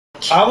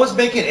I was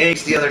making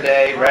eggs the other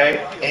day, right?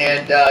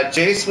 And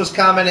Jace was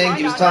commenting,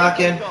 he was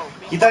talking,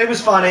 he thought he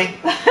was funny,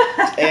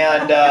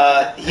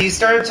 and he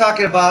started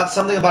talking about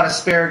something about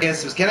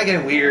asparagus. It was kind of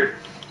getting weird.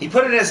 He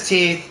put it in his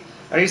teeth,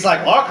 and he's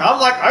like, "Look,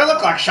 I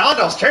look like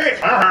Seando's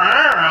teeth,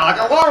 like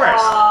a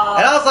walrus."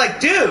 And I was like,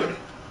 "Dude,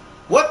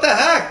 what the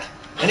heck?"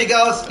 And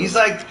he's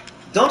like,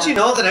 "Don't you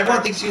know that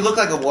everyone thinks you look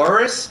like a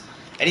walrus?"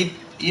 And he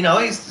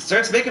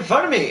starts making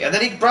fun of me. And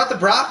then he brought the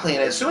broccoli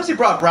in. As soon as he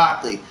brought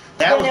broccoli,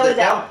 I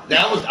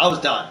was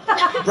done.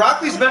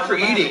 Broccoli's meant for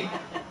eating,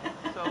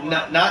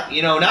 not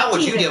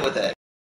what you did with it.